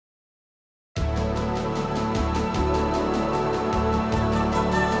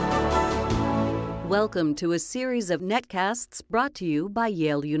Welcome to a series of netcasts brought to you by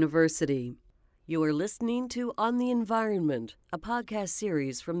Yale University. You are listening to On the Environment, a podcast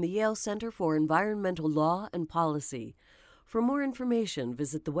series from the Yale Center for Environmental Law and Policy. For more information,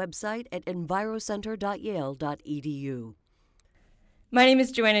 visit the website at envirocenter.yale.edu. My name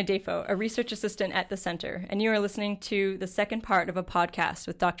is Joanna Dafoe, a research assistant at the center, and you are listening to the second part of a podcast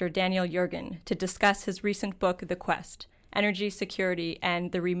with Dr. Daniel Yergin to discuss his recent book, The Quest: Energy, Security,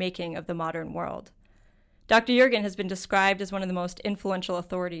 and the Remaking of the Modern World. Dr. Yergin has been described as one of the most influential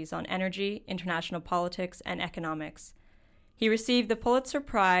authorities on energy, international politics, and economics. He received the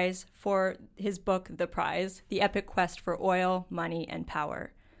Pulitzer-Prize for his book, The Prize, The Epic Quest for Oil, Money, and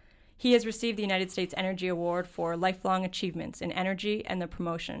Power. He has received the United States Energy Award for lifelong achievements in energy and the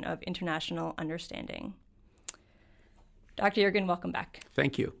promotion of international understanding. Dr. Yergin, welcome back.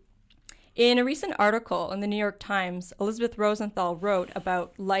 Thank you. In a recent article in the New York Times, Elizabeth Rosenthal wrote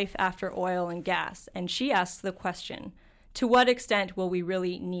about life after oil and gas, and she asks the question, to what extent will we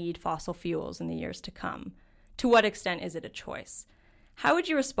really need fossil fuels in the years to come? To what extent is it a choice? How would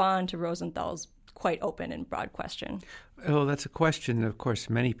you respond to Rosenthal's quite open and broad question? Oh, that's a question that, of course,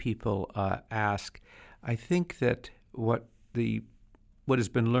 many people ask. I think that what has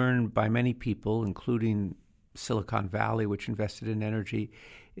been learned by many people, including Silicon Valley, which invested in energy,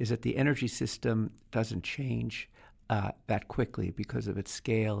 is that the energy system doesn't change that quickly because of its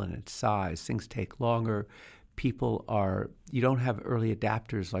scale and its size. Things take longer. You don't have early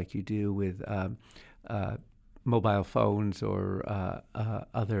adapters like you do with mobile phones or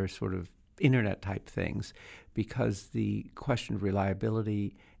other sort of internet-type things, because the question of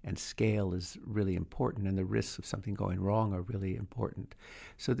reliability and scale is really important, and the risks of something going wrong are really important.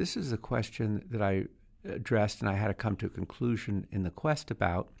 So this is a question that I addressed, and I had to come to a conclusion in the quest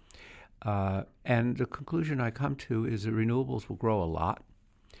about. And the conclusion I come to is that renewables will grow a lot,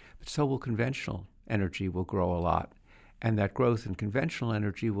 but so will conventional energy will grow a lot. And that growth in conventional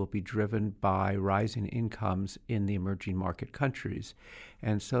energy will be driven by rising incomes in the emerging market countries.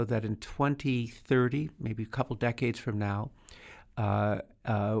 And so that in 2030, maybe a couple decades from now,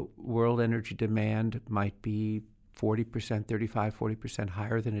 world energy demand might be 40%, 40%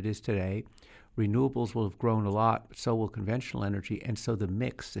 higher than it is today. Renewables will have grown a lot, but so will conventional energy. And so the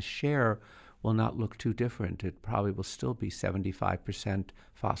mix, the share, will not look too different. It probably will still be 75%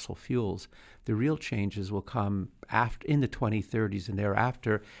 fossil fuels. The real changes will come in the 2030s and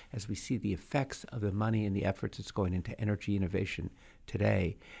thereafter, as we see the effects of the money and the efforts that's going into energy innovation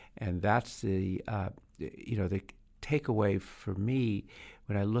today. And that's the takeaway for me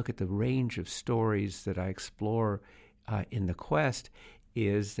when I look at the range of stories that I explore in the quest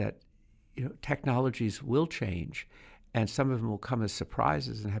is that technologies will change, and some of them will come as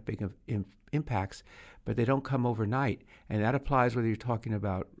surprises and have big impacts, but they don't come overnight. And that applies whether you're talking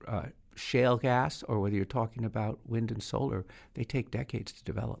about shale gas or whether you're talking about wind and solar. They take decades to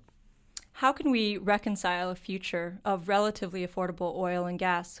develop. How can we reconcile a future of relatively affordable oil and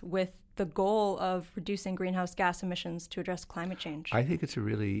gas with the goal of reducing greenhouse gas emissions to address climate change? I think it's a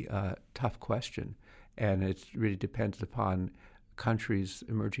really tough question, and it really depends upon countries,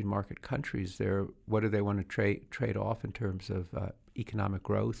 emerging market countries. What do they want to trade off in terms of economic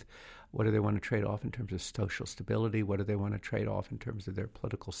growth? What do they want to trade off in terms of social stability? What do they want to trade off in terms of their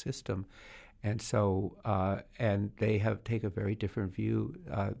political system? And so, and they take a very different view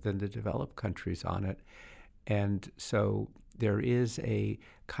than the developed countries on it. And so there is a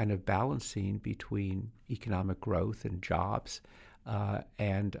kind of balancing between economic growth and jobs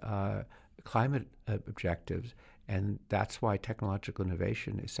and climate objectives. And that's why technological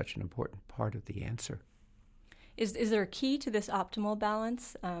innovation is such an important part of the answer. Is there a key to this optimal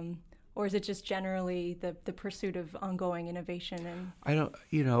balance? Or is it just generally the pursuit of ongoing innovation?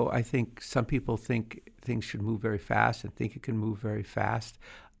 I think some people think things should move very fast and think it can move very fast.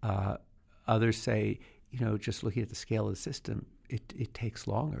 Others say, just looking at the scale of the system, it takes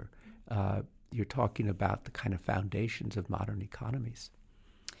longer. You're talking about the kind of foundations of modern economies.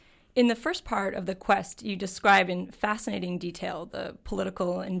 In the first part of the quest, you describe in fascinating detail the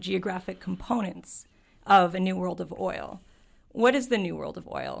political and geographic components of a new world of oil. What is the new world of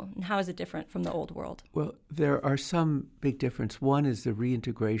oil, and how is it different from the old world? Well, there are some big differences. One is the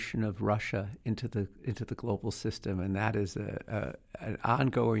reintegration of Russia into the global system, and that is an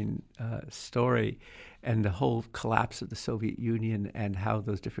ongoing story, and the whole collapse of the Soviet Union and how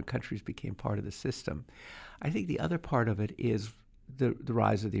those different countries became part of the system. I think the other part of it is the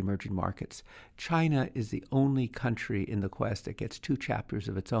rise of the emerging markets. China is the only country in the quest that gets two chapters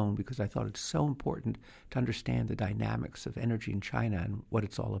of its own, because I thought it's so important to understand the dynamics of energy in China and what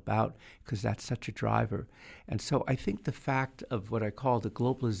it's all about, because that's such a driver. And so I think the fact of what I call the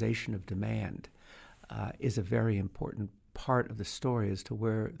globalization of demand is a very important part of the story as to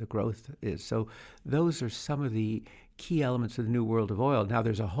where the growth is. So those are some of the key elements of the new world of oil. Now,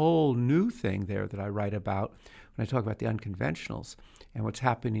 there's a whole new thing there that I write about when I talk about the unconventionals and what's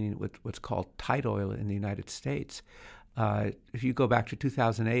happening with what's called tight oil in the United States. If you go back to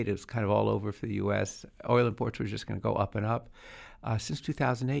 2008, it was kind of all over for the U.S. Oil imports were just going to go up and up. Since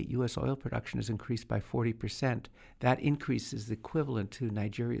 2008, U.S. oil production has increased by 40%. That increase is equivalent to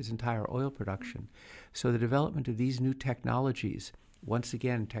Nigeria's entire oil production. So the development of these new technologies, once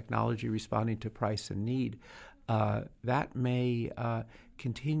again, technology responding to price and need, that may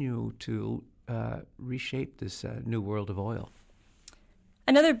continue to reshape this new world of oil.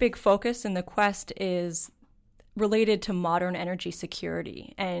 Another big focus in the quest is related to modern energy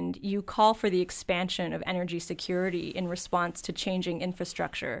security, and you call for the expansion of energy security in response to changing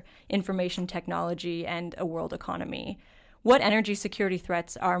infrastructure, information technology, and a world economy. What energy security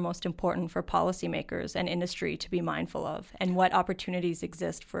threats are most important for policymakers and industry to be mindful of, and what opportunities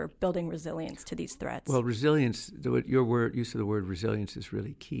exist for building resilience to these threats? Well, resilience, your use of the word resilience is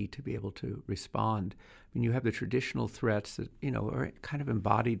really key to be able to respond. I mean, you have the traditional threats that, are kind of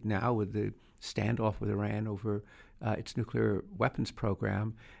embodied now with the standoff with Iran over its nuclear weapons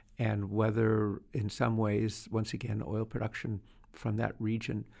program, and whether in some ways, once again, oil production from that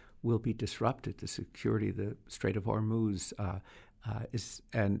region will be disrupted. The security of the Strait of Hormuz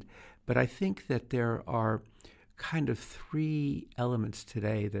but I think that there are kind of three elements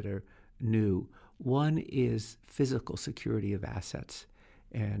today that are new. One is physical security of assets,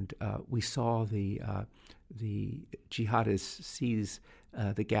 and we saw the jihadists seize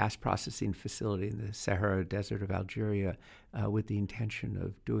the gas processing facility in the Sahara Desert of Algeria with the intention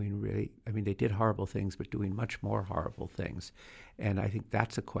of doing they did horrible things, but doing much more horrible things. And I think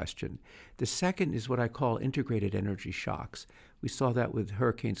that's a question. The second is what I call integrated energy shocks. We saw that with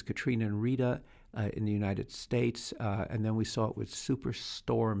Hurricanes Katrina and Rita in the United States, and then we saw it with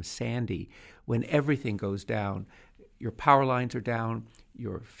Superstorm Sandy. When everything goes down, your power lines are down,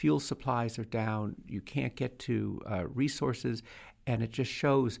 your fuel supplies are down, you can't get to resources, and it just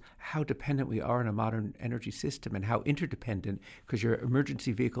shows how dependent we are on a modern energy system and how interdependent, because your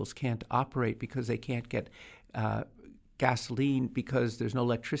emergency vehicles can't operate because they can't get gasoline because there's no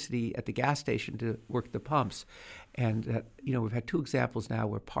electricity at the gas station to work the pumps. And, we've had two examples now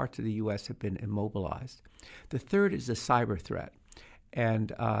where parts of the U.S. have been immobilized. The third is the cyber threat. And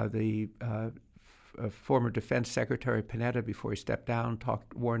the former Defense Secretary Panetta, before he stepped down,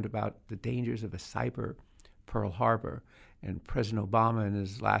 warned about the dangers of a cyber Pearl Harbor. And President Obama, in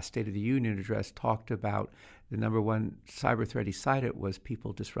his last State of the Union address, talked about the number one cyber threat he cited was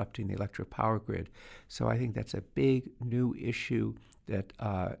people disrupting the electric power grid. So I think that's a big new issue that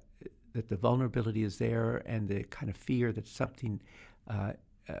the vulnerability is there, and the kind of fear that something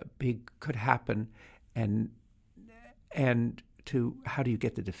big could happen, and to how do you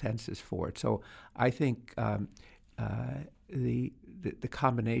get the defenses for it. So I think the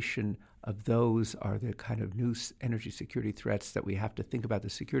combination of those are the kind of new energy security threats that we have to think about, the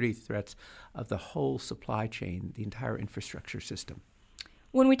security threats of the whole supply chain, the entire infrastructure system.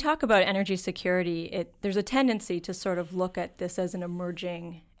 When we talk about energy security, there's a tendency to sort of look at this as an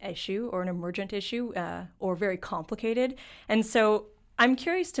emerging issue or an emergent issue or very complicated. And so I'm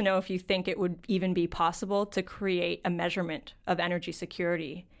curious to know if you think it would even be possible to create a measurement of energy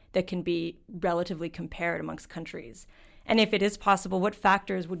security that can be relatively compared amongst countries. And if it is possible, what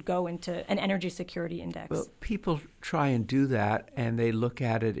factors would go into an energy security index? Well, people try and do that, and they look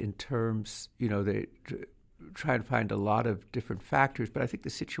at it in terms, they try to find a lot of different factors. But I think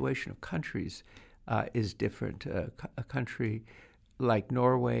the situation of countries is different. A country like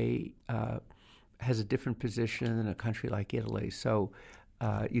Norway has a different position than a country like Italy. So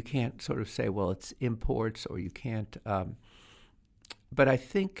you can't sort of say, well, it's imports, or you can't. But I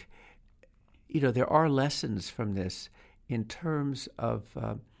think, there are lessons from this in terms of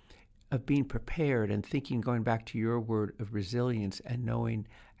being prepared and thinking, going back to your word of resilience and knowing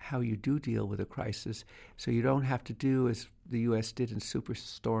how you do deal with a crisis, so you don't have to do as the U.S. did in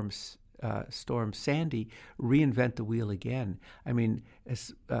Storm Sandy, reinvent the wheel again. I mean,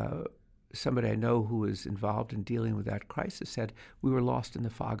 as somebody I know who was involved in dealing with that crisis said, we were lost in the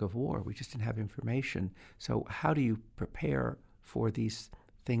fog of war. We just didn't have information. So how do you prepare for these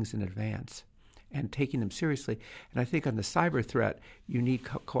things in advance? And taking them seriously. And I think on the cyber threat, you need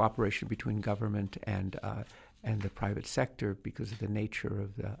cooperation between government and the private sector because of the nature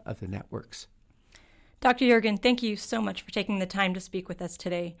of the networks. Dr. Yergin, thank you so much for taking the time to speak with us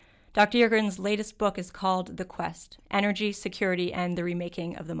today. Dr. Yergin's latest book is called The Quest: Energy, Security, and the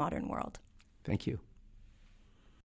Remaking of the Modern World. Thank you.